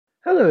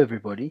Hello,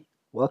 everybody.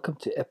 Welcome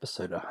to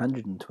episode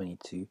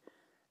 122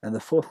 and the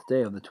fourth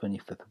day of the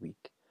 25th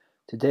week.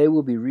 Today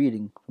we'll be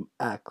reading from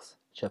Acts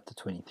chapter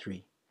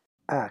 23.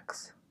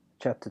 Acts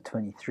chapter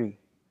 23.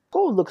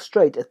 Paul looked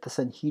straight at the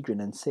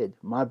Sanhedrin and said,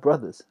 "My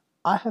brothers,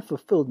 I have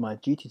fulfilled my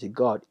duty to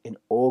God in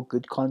all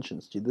good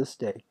conscience to this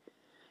day."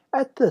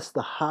 At this,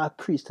 the high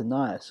priest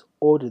Ananias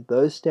ordered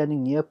those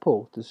standing near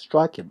Paul to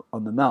strike him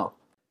on the mouth.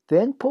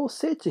 Then Paul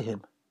said to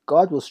him,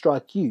 "God will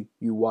strike you,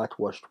 you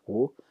whitewashed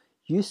wall.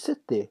 You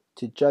sit there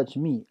to judge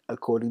me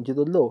according to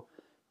the law,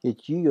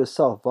 yet you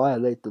yourself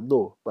violate the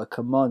law by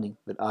commanding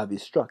that I be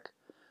struck."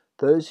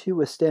 Those who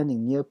were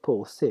standing near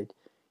Paul said,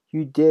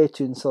 "You dare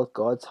to insult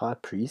God's high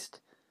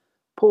priest?"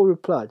 Paul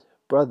replied,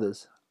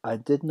 "Brothers, I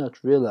did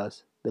not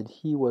realize that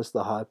he was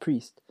the high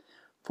priest,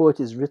 for it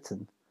is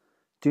written,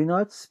 'Do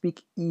not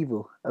speak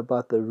evil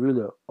about the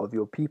ruler of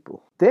your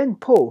people.'" Then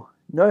Paul,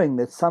 knowing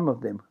that some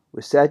of them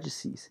were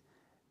Sadducees,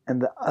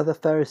 and the other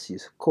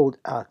Pharisees, called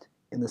out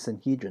in the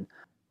Sanhedrin,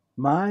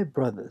 "My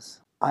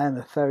brothers, I am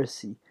a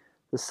Pharisee,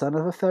 the son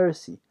of a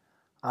Pharisee.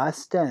 I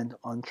stand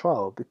on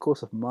trial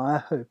because of my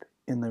hope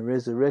in the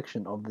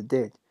resurrection of the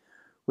dead."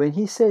 When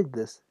he said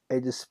this, a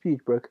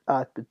dispute broke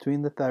out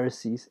between the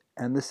Pharisees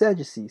and the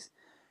Sadducees,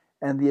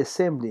 and the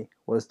assembly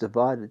was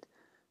divided.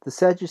 The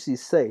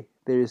Sadducees say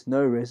there is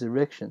no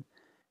resurrection,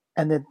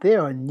 and that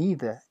there are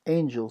neither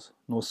angels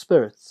nor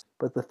spirits,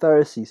 but the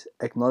Pharisees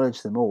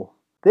acknowledge them all.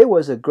 There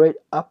was a great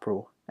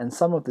uproar, and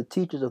some of the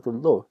teachers of the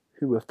law,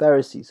 who were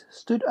Pharisees,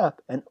 stood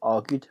up and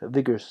argued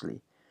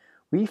vigorously.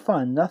 "We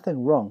find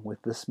nothing wrong with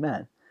this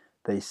man,"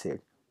 they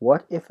said.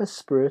 "What if a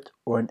spirit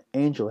or an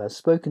angel has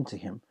spoken to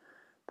him?"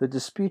 The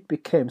dispute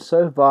became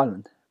so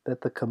violent that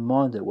the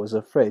commander was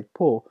afraid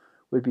Paul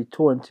would be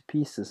torn to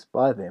pieces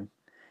by them.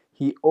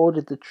 He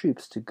ordered the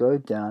troops to go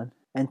down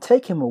and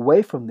take him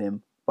away from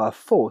them by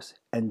force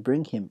and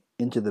bring him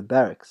into the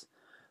barracks.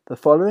 The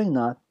following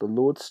night the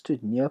Lord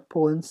stood near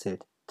Paul and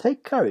said,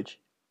 "Take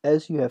courage,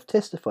 as you have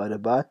testified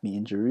about me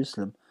in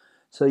Jerusalem,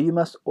 so you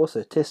must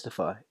also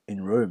testify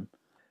in Rome."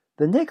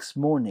 The next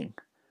morning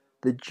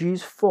the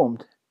Jews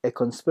formed a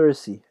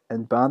conspiracy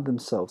and bound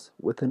themselves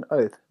with an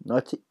oath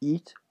not to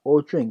eat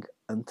or drink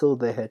until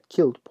they had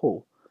killed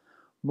Paul.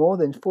 More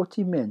than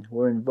 40 men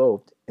were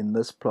involved in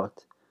this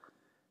plot.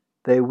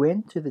 They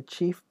went to the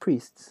chief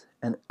priests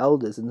and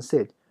elders and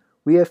said,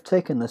 "We have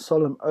taken a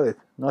solemn oath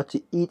not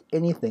to eat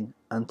anything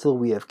until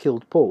we have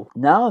killed Paul.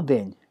 Now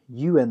then,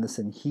 you and the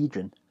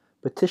Sanhedrin,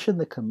 petition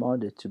the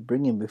commander to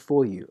bring him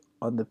before you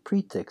on the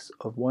pretext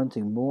of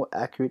wanting more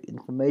accurate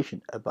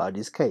information about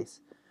his case.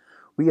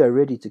 We are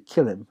ready to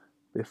kill him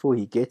before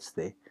he gets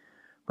there."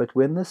 But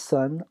when the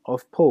son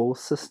of Paul's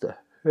sister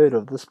heard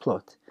of this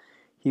plot,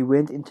 he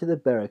went into the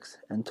barracks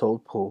and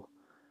told Paul.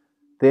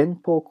 Then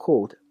Paul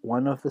called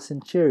one of the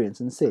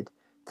centurions and said,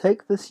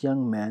 "Take this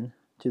young man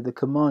to the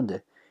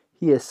commander.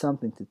 He has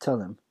something to tell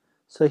him."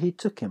 So he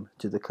took him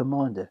to the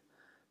commander.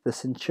 The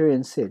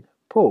centurion said,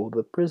 "Paul,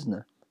 the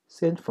prisoner,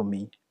 sent for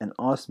me and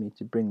asked me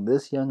to bring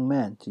this young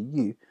man to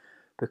you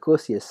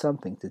because he has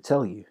something to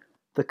tell you."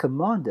 The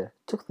commander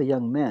took the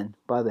young man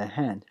by the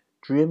hand,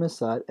 drew him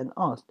aside, and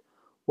asked,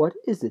 "What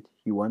is it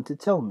you want to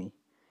tell me?"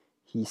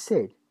 He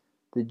said,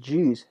 "The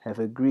Jews have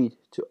agreed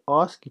to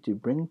ask you to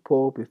bring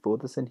Paul before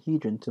the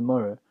Sanhedrin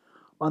tomorrow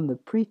on the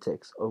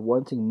pretext of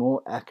wanting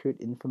more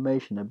accurate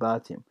information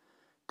about him.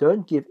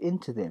 Don't give in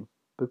to them,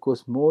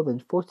 because more than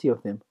 40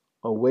 of them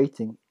are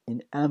waiting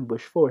in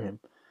ambush for him.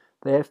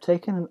 They have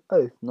taken an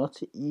oath not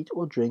to eat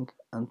or drink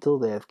until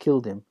they have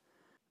killed him.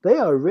 They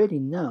are ready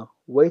now,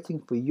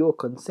 waiting for your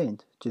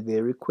consent to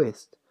their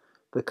request."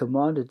 The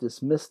commander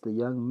dismissed the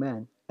young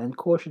man and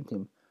cautioned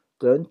him,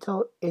 "Don't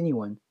tell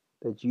anyone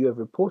that you have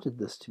reported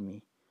this to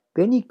me."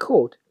 Then he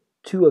called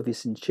 2 of his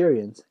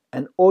centurions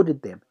and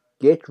ordered them,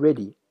 "Get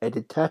ready a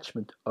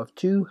detachment of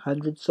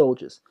 200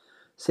 soldiers,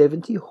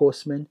 70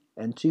 horsemen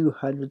and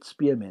 200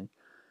 spearmen,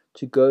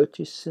 to go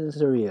to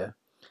Caesarea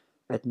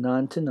at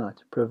 9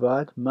 tonight.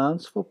 Provide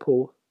mounts for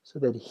Paul so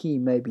that he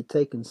may be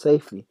taken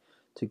safely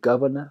to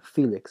Governor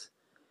Felix."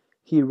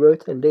 He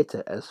wrote a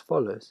letter as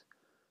follows: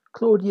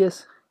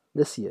 "Claudius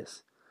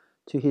Lysias,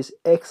 to His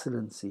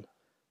Excellency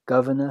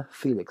Governor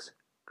Felix,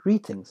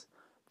 greetings.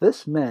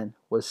 This man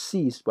was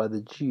seized by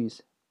the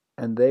Jews,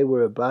 and they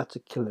were about to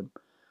kill him.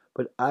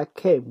 But I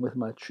came with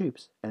my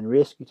troops and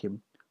rescued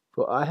him,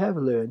 for I have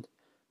learned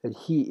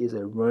that he is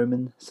a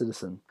Roman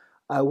citizen.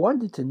 I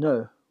wanted to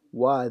know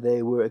why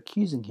they were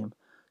accusing him,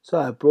 so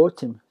I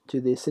brought him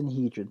to their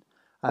Sanhedrin.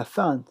 I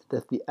found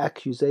that the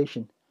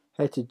accusation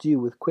had to do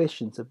with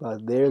questions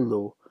about their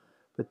law,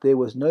 but there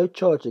was no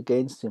charge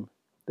against him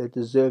that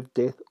deserved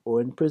death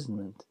or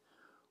imprisonment.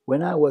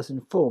 When I was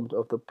informed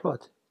of the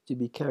plot to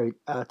be carried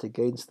out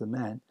against the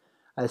man,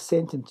 I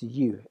sent him to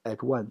you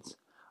at once.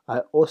 I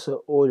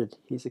also ordered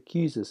his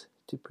accusers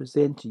to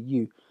present to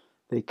you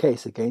their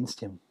case against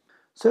him."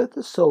 So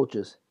the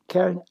soldiers,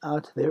 carrying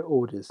out their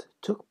orders,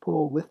 took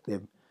Paul with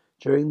them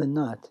during the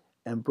night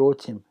and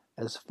brought him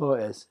as far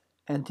as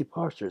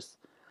Antipatris.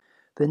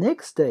 The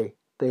next day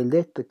they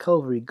let the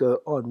cavalry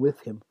go on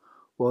with him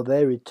while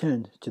they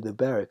returned to the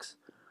barracks.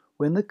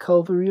 When the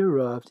cavalry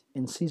arrived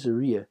in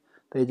Caesarea,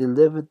 they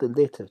delivered the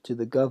letter to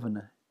the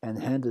governor and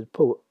handed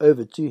Paul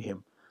over to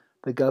him.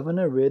 The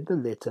governor read the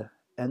letter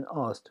and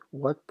asked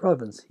what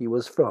province he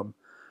was from.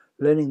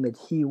 Learning that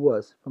he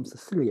was from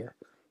Cilicia,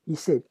 he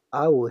said,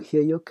 "I will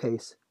hear your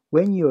case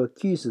when your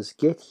accusers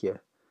get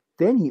here."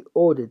 Then he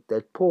ordered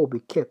that Paul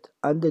be kept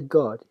under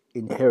guard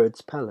in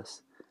Herod's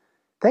palace.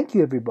 Thank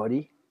you,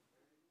 everybody.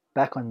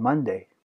 Back on Monday.